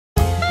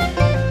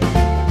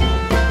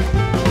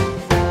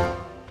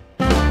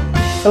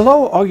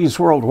Hello, Augies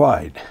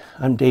Worldwide.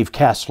 I'm Dave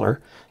Kassler,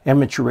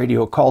 amateur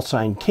radio call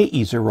sign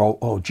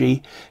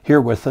KEØJLG,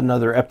 here with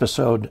another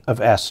episode of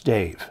Ask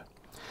Dave.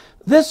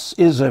 This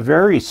is a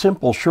very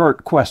simple,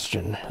 short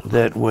question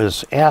that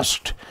was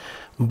asked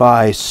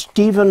by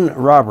Stephen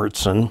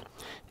Robertson,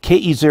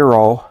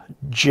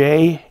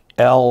 KEØJLG.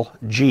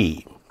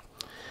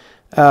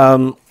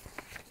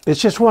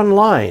 It's just one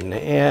line,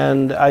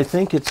 and I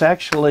think it's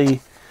actually,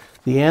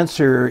 the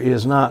answer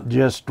is not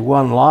just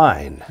one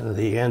line.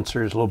 The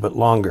answer is a little bit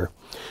longer.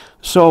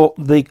 So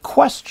the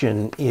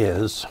question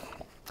is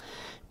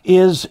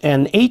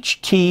an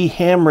HT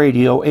ham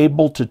radio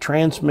able to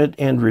transmit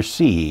and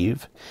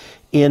receive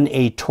in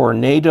a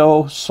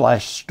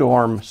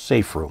tornado/storm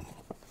safe room?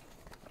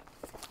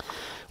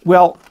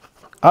 Well,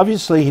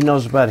 obviously he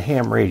knows about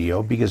ham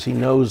radio because he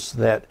knows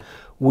that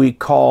we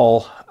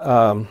call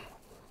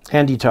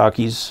handy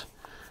talkies,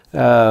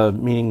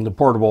 meaning the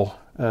portable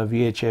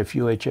VHF,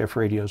 UHF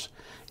radios,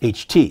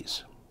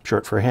 HTs,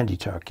 short for handy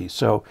talkies.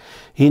 So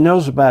he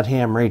knows about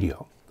ham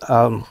radio.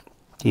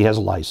 He has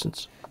a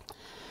license.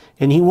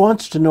 And he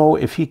wants to know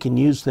if he can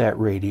use that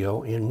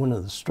radio in one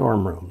of the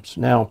storm rooms.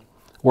 Now,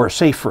 or a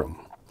safe room.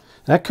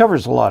 That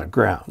covers a lot of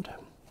ground.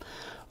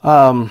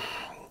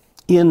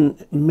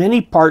 In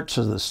many parts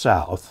of the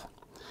South,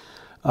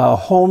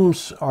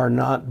 homes are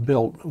not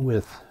built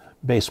with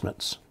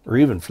basements, or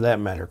even for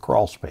that matter,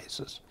 crawl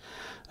spaces.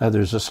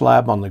 There's a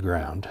slab on the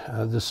ground.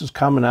 This is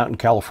common out in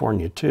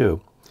California too.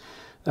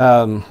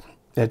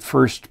 At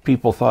first,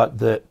 people thought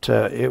that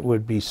it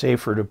would be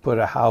safer to put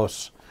a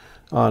house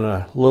on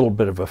a little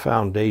bit of a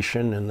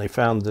foundation, and they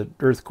found that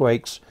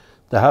earthquakes,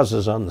 the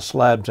houses on the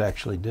slabs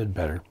actually did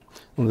better.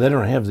 And they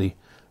don't have the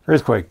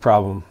earthquake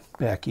problem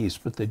back east,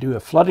 but they do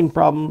have flooding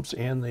problems,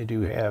 and they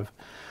do have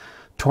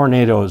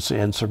tornadoes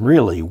and some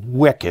really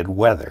wicked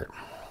weather.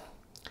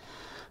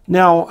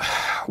 Now,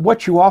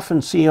 what you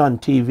often see on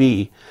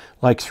TV,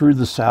 like through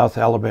the South,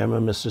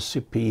 Alabama,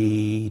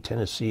 Mississippi,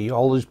 Tennessee,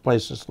 all these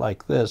places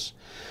like this,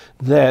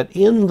 that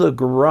in the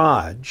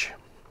garage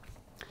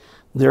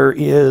there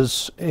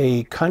is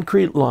a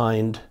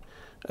concrete-lined,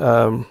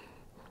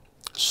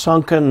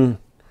 sunken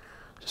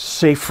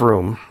safe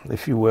room,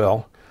 if you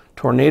will,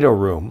 tornado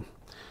room,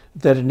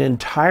 that an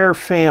entire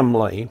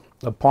family,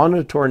 upon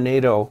a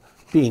tornado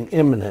being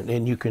imminent,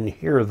 and you can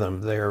hear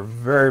them, they're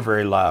very,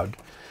 very loud.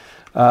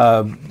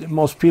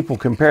 Most people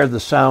compare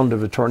the sound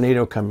of a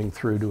tornado coming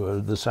through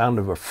to the sound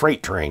of a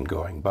freight train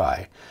going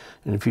by.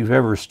 And if you've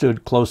ever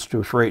stood close to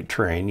a freight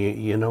train,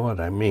 you know what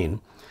I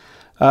mean.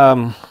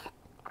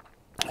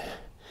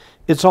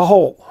 It's a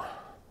hole.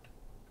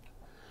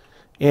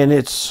 And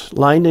it's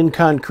lined in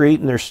concrete,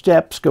 and there's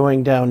steps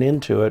going down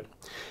into it.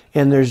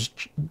 And there's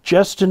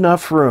just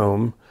enough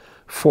room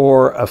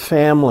for a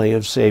family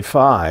of, say,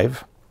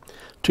 5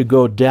 to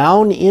go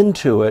down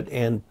into it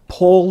and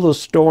pull the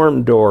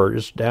storm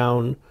doors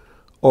down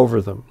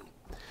over them.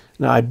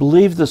 Now, I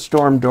believe the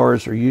storm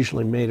doors are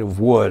usually made of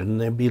wood, and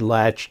they'll be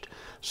latched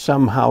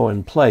somehow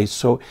in place.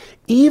 So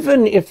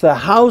even if the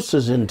house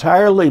is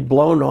entirely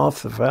blown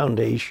off the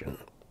foundation,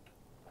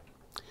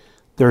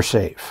 they're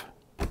safe.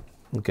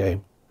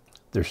 Okay?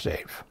 They're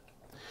safe.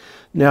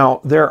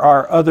 Now, there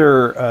are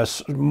other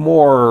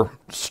more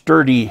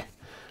sturdy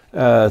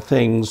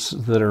things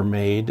that are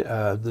made.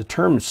 The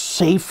term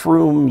safe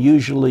room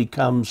usually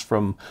comes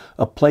from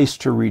a place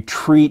to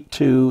retreat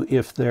to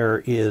if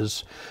there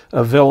is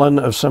a villain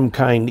of some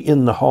kind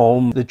in the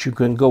home that you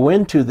can go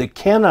into that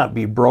cannot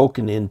be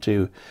broken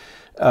into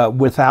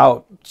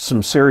without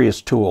some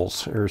serious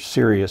tools or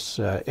serious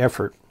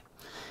effort.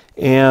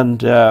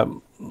 And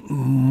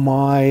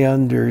my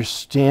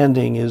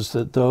understanding is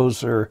that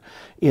those are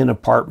in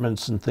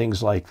apartments and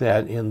things like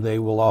that, and they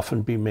will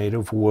often be made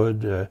of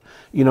wood,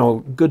 you know,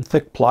 good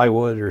thick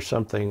plywood or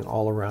something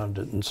all around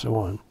it and so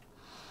on.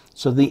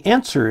 So the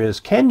answer is,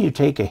 can you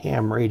take a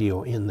ham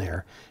radio in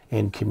there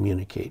and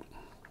communicate?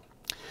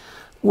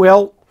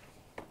 Well,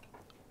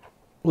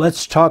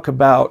 let's talk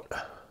about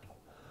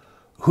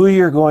who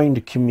you're going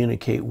to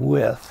communicate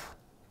with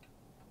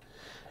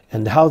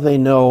and how they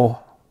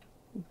know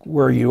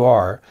where you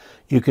are.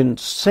 You can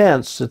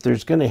sense that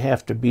there's going to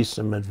have to be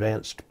some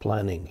advanced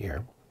planning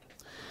here.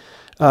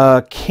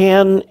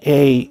 Can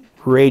a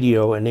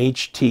radio, an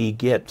HT,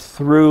 get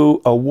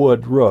through a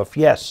wood roof?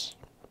 Yes.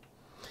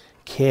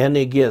 Can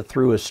it get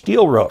through a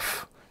steel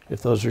roof,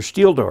 if those are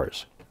steel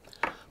doors?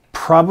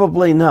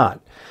 Probably not.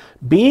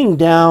 Being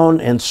down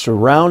and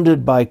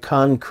surrounded by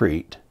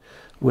concrete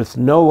with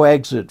no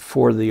exit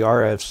for the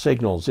RF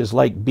signals is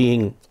like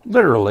being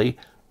literally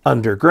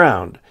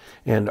underground.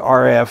 And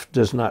RF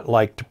does not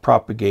like to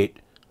propagate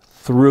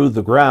through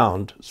the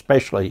ground,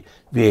 especially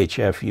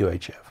VHF,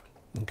 UHF.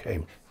 Okay.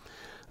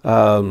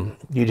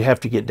 You'd have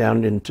to get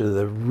down into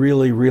the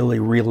really, really,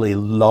 really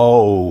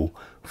low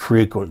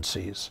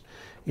frequencies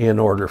in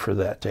order for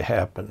that to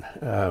happen.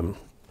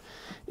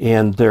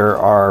 And there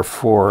are,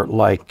 for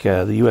like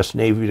the U.S.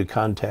 Navy to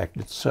contact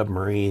its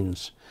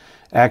submarines,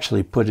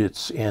 actually put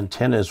its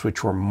antennas,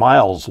 which were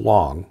miles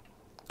long,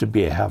 to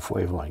be a half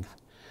wavelength,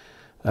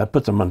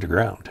 put them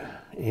underground,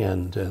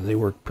 and they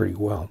work pretty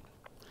well.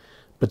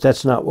 But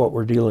that's not what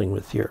we're dealing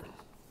with here.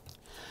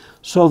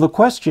 So the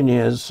question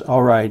is,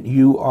 all right,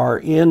 you are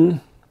in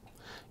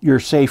your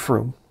safe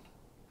room.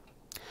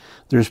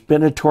 There's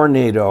been a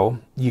tornado.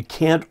 You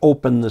can't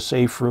open the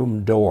safe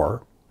room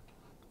door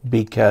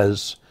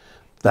because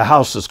the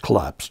house has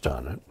collapsed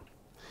on it.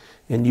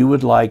 And you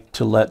would like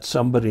to let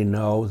somebody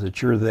know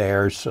that you're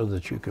there so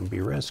that you can be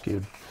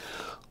rescued.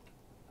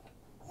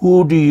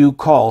 Who do you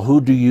call?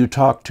 Who do you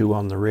talk to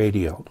on the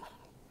radio?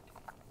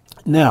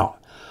 Now,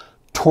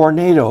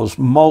 tornadoes,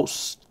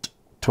 most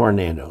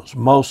tornadoes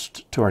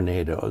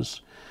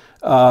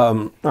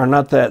are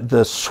not that,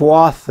 the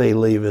swath they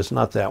leave is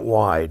not that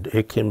wide.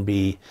 It can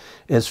be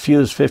as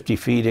few as 50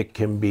 feet. It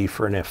can be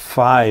for an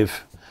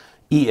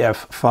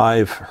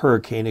EF5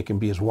 hurricane, it can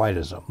be as wide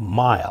as a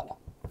mile.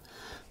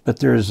 But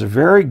there's a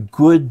very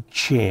good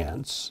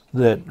chance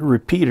that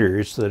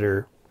repeaters that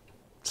are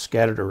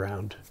scattered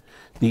around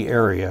the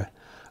area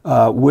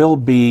will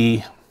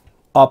be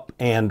up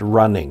and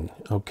running,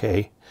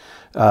 okay?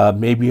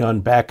 Maybe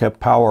on backup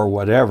power or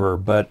whatever,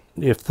 but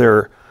if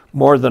they're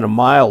more than a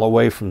mile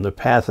away from the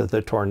path of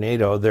the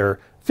tornado, they're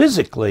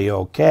physically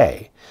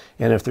okay.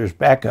 And if there's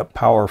backup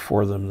power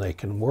for them, they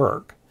can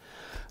work.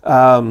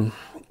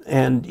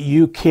 And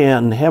you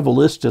can have a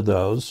list of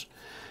those.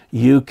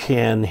 You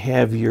can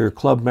have your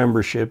club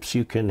memberships.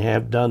 You can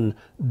have done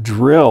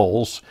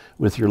drills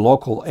with your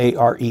local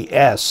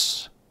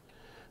ARES,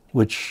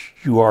 which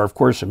you are, of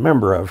course, a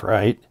member of,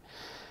 right?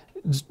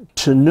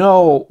 To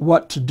know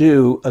what to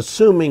do,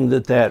 assuming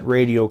that that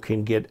radio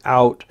can get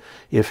out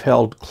if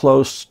held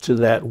close to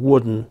that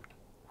wooden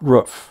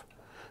roof,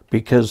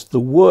 because the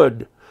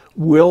wood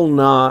will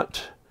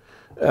not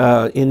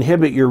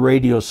inhibit your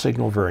radio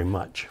signal very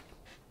much.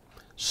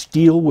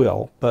 Steel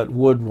will, but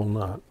wood will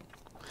not.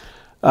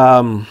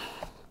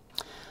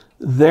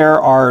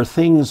 There are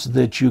things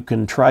that you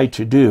can try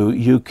to do.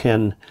 You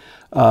can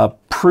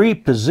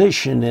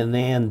pre-position an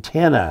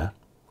antenna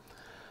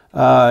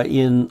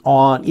in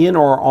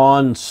or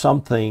on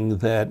something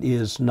that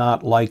is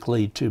not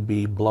likely to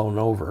be blown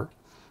over.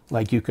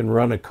 Like you can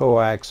run a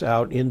coax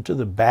out into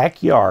the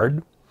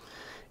backyard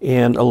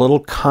and a little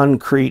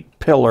concrete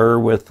pillar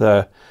with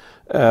a,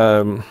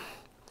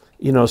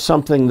 you know,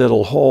 something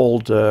that'll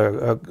hold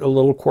a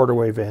little quarter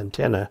wave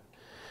antenna.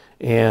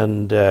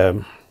 And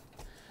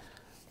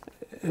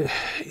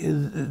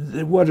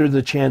what are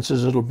the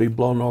chances it'll be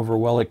blown over?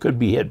 Well, it could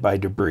be hit by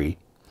debris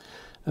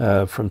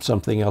from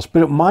something else,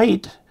 but it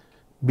might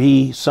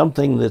be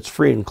something that's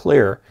free and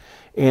clear.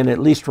 And at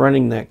least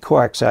running that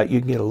coax out,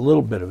 you can get a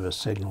little bit of a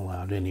signal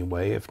out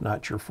anyway, if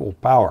not your full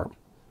power.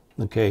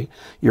 Okay,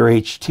 your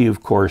HT,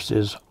 of course,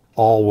 is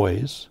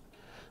always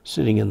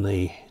sitting in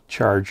the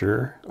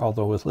charger,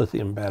 although with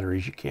lithium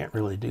batteries you can't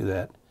really do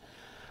that.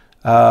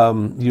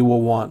 You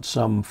will want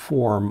some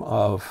form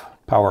of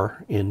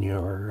power in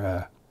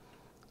your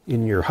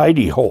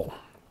hidey hole.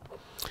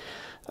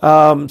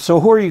 So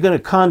who are you going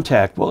to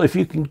contact? Well, if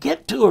you can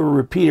get to a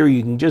repeater,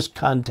 you can just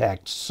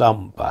contact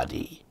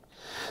somebody.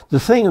 The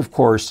thing, of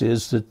course,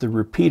 is that the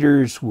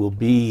repeaters will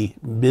be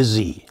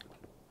busy.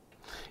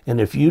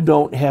 And if you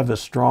don't have a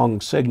strong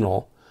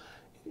signal,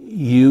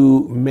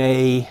 you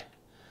may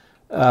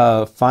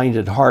find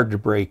it hard to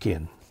break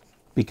in,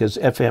 because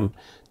FM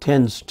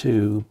tends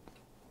to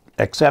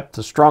accept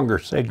the stronger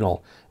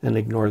signal and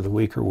ignore the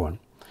weaker one.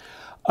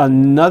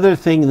 Another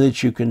thing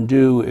that you can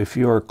do if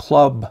your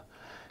club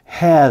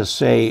has,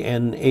 say,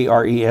 an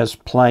ARES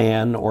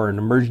plan or an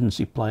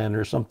emergency plan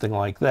or something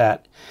like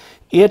that,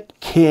 it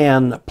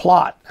can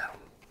plot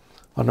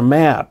on a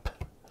map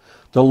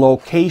the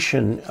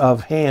location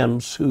of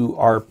hams who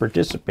are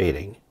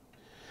participating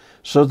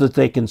so that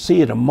they can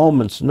see at a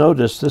moment's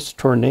notice this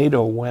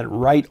tornado went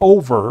right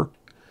over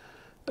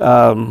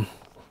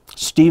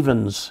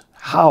Stephen's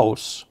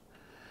house.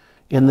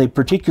 And they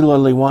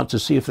particularly want to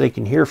see if they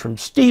can hear from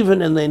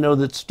Stephen, and they know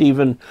that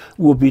Stephen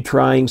will be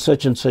trying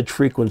such and such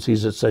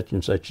frequencies at such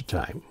and such a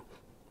time.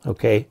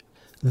 Okay?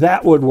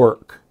 That would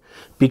work,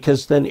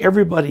 because then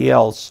everybody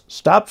else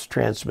stops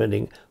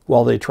transmitting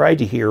while they try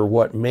to hear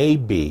what may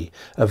be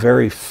a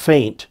very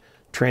faint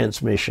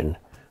transmission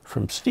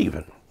from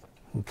Stephen.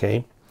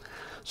 Okay?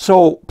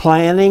 So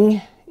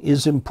planning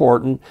is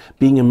important.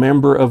 Being a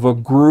member of a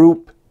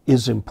group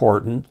is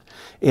important.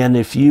 And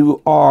if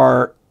you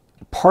are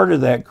part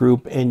of that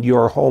group and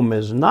your home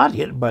is not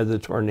hit by the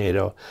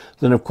tornado,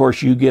 then of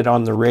course you get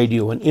on the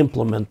radio and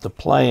implement the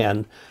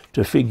plan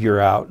to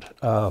figure out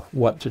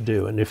what to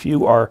do. And if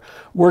you are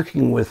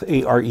working with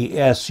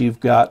ARES, you've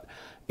got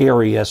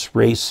ARES,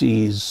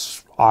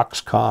 RACES,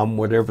 Oxcom,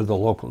 whatever the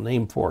local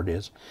name for it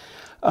is.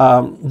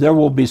 There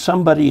will be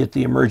somebody at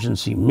the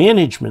Emergency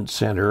Management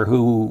Center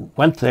who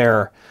went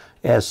there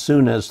as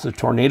soon as the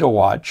tornado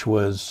watch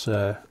was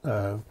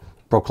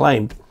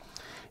proclaimed.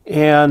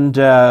 And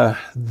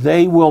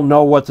they will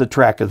know what the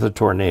track of the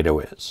tornado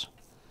is.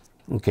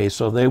 Okay,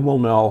 so they will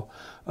know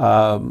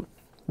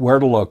where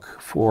to look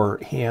for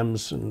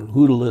hams and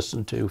who to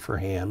listen to for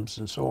hams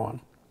and so on.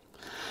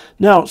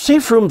 Now,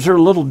 safe rooms are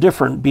a little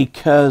different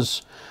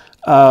because,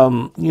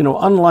 you know,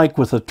 unlike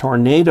with a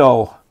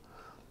tornado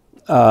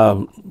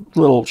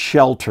little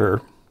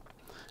shelter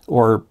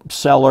or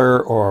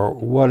cellar or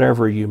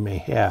whatever you may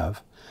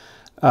have,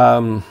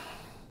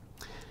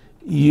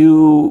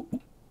 you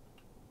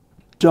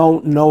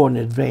don't know in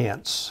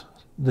advance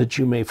that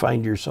you may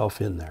find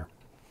yourself in there.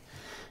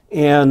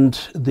 And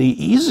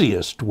the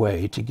easiest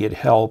way to get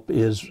help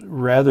is,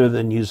 rather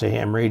than use a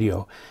ham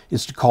radio,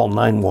 is to call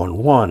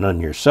 911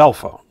 on your cell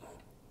phone.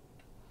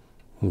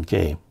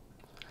 Okay.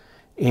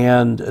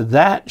 And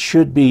that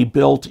should be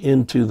built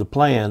into the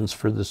plans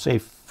for the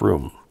safe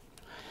room.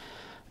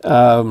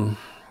 The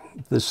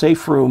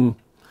safe room,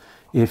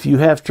 if you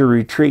have to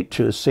retreat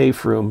to a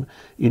safe room,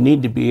 you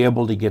need to be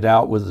able to get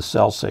out with the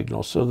cell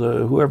signal. So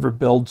whoever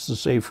builds the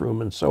safe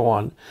room and so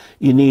on,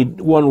 you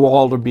need one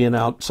wall to be an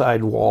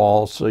outside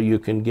wall so you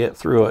can get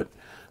through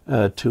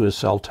it to a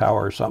cell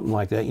tower or something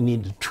like that. You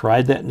need to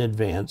try that in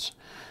advance,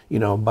 you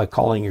know, by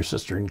calling your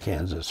sister in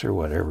Kansas or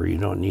whatever. You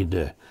don't need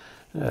to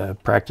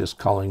practice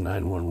calling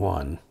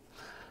 911.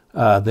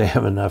 They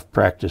have enough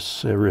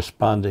practice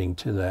responding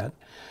to that.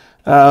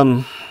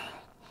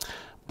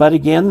 But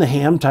again, the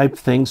ham type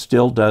thing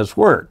still does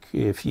work.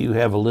 If you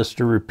have a list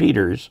of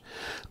repeaters,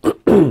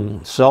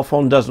 cell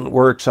phone doesn't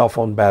work, cell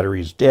phone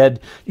battery's dead,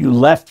 you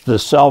left the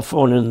cell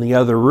phone in the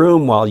other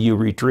room while you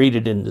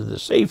retreated into the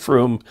safe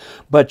room,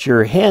 but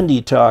your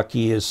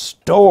handy-talkie is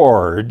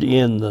stored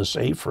in the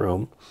safe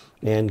room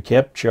and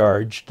kept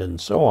charged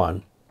and so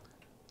on.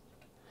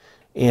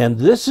 And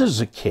this is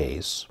a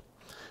case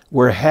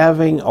where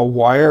having a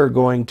wire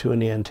going to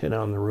an antenna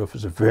on the roof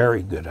is a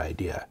very good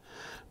idea,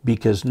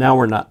 because now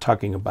we're not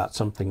talking about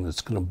something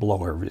that's going to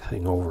blow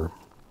everything over.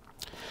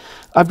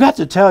 I've got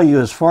to tell you,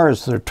 as far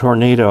as the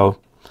tornado,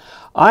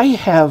 I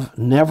have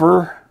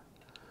never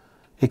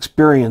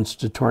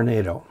experienced a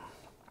tornado.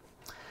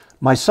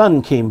 My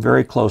son came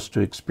very close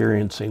to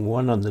experiencing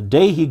one on the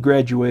day he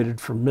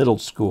graduated from middle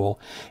school,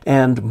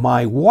 and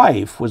my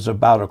wife was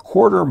about a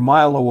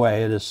quarter-mile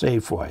away at a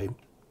Safeway,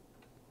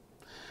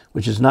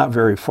 which is not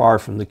very far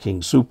from the King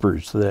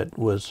Soopers that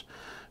was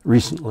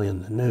recently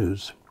in the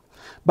news.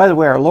 By the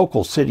way, our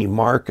local city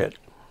market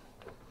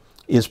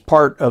is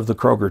part of the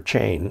Kroger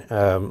chain,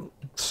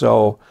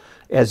 so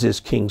as is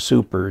King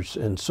Soopers,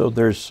 and so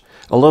there's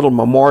a little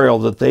memorial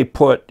that they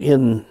put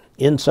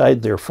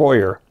inside their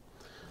foyer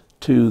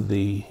to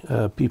the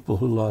people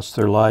who lost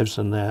their lives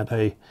in that.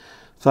 I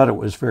thought it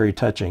was very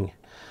touching.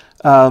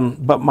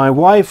 But my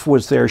wife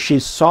was there. She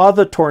saw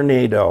the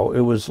tornado.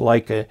 It was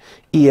like a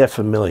EF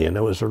a million.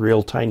 It was a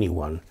real tiny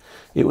one.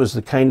 It was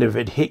the kind of,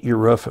 it hit your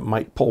roof, it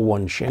might pull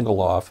one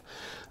shingle off.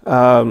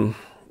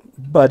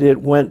 But it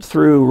went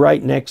through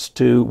right next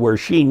to where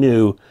she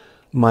knew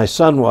my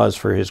son was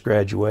for his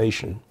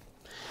graduation.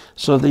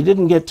 So they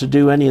didn't get to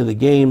do any of the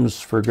games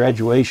for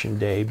graduation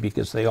day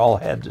because they all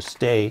had to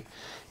stay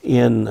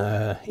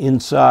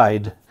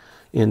inside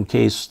in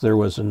case there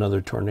was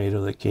another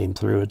tornado that came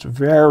through. It's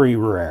very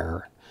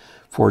rare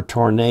for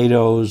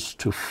tornadoes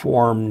to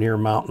form near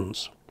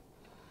mountains.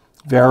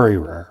 Very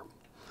rare.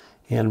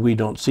 And we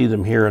don't see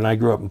them here. And I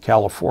grew up in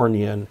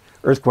California, and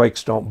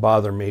earthquakes don't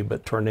bother me,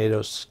 but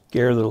tornadoes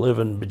scare the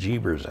living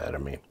bejeebers out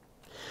of me.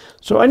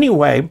 So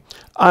anyway,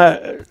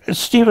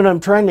 Stephen, I'm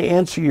trying to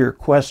answer your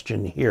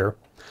question here.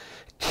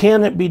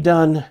 Can it be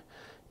done?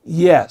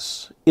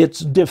 Yes.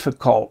 It's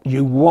difficult.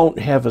 You won't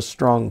have a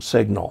strong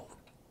signal.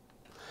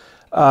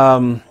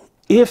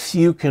 If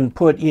you can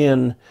put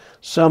in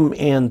some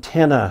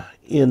antenna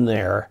in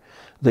there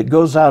that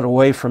goes out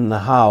away from the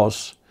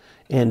house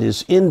and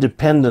is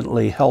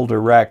independently held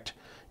erect,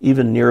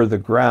 even near the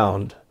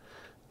ground,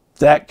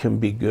 that can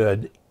be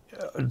good.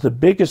 The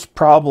biggest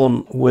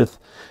problem with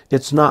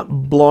it's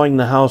not blowing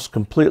the house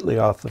completely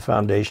off the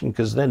foundation,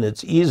 because then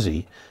it's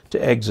easy to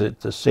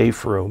exit the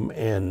safe room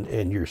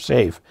and you're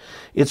safe.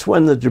 It's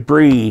when the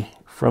debris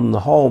from the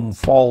home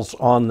falls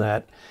on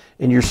that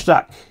and you're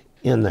stuck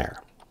in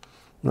there.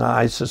 Now,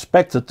 I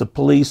suspect that the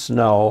police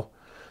know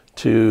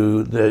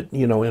that,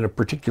 you know, in a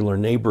particular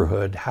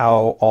neighborhood,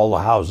 how all the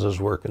houses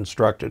were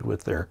constructed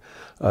with their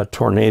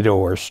tornado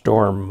or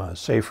storm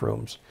safe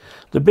rooms.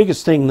 The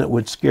biggest thing that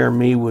would scare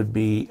me would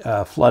be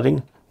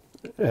flooding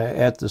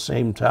at the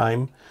same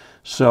time.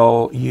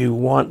 So you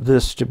want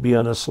this to be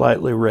on a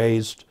slightly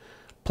raised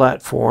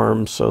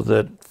platform so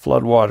that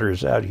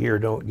floodwaters out here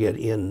don't get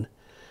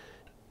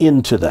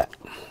into that.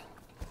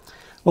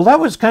 Well, that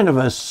was kind of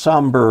a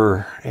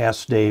somber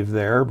Ask Dave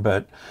there,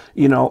 but,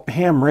 you know,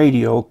 ham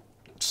radio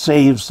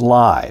saves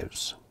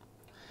lives.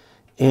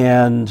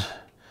 And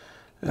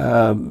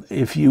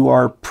if you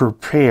are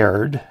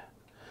prepared,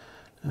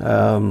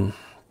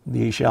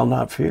 ye shall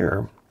not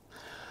fear.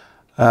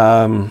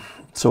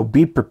 So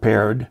be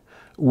prepared.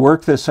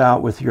 Work this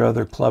out with your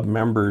other club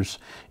members.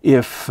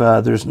 If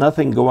there's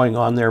nothing going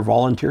on there,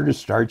 volunteer to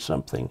start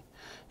something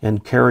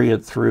and carry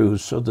it through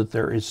so that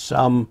there is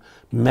some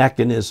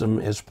mechanism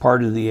as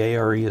part of the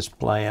ARES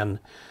plan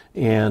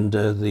and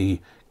the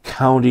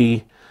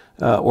county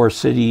or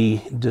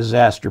city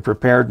disaster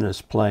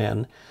preparedness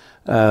plan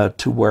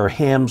to where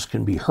hams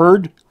can be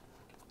heard,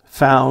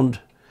 found,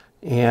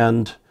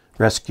 and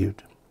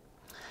rescued.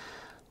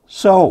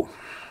 So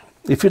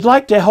If you'd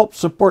like to help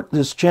support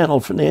this channel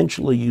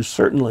financially, you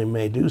certainly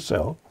may do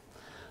so.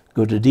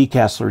 Go to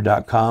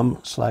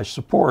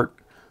dcasler.com/support.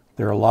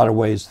 There are a lot of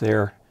ways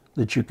there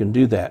that you can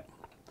do that.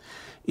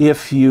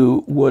 If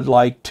you would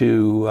like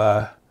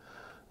to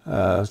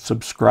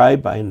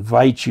subscribe, I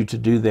invite you to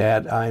do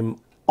that. I'm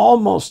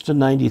almost to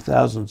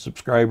 90,000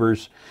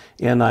 subscribers,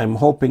 and I'm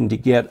hoping to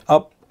get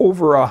up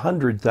over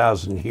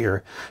 100,000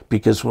 here,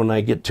 because when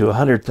I get to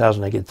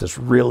 100,000, I get this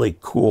really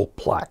cool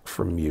plaque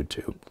from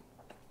YouTube.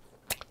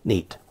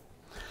 Neat.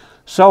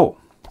 So,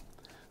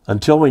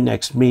 until we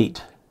next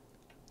meet,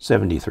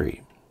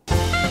 73.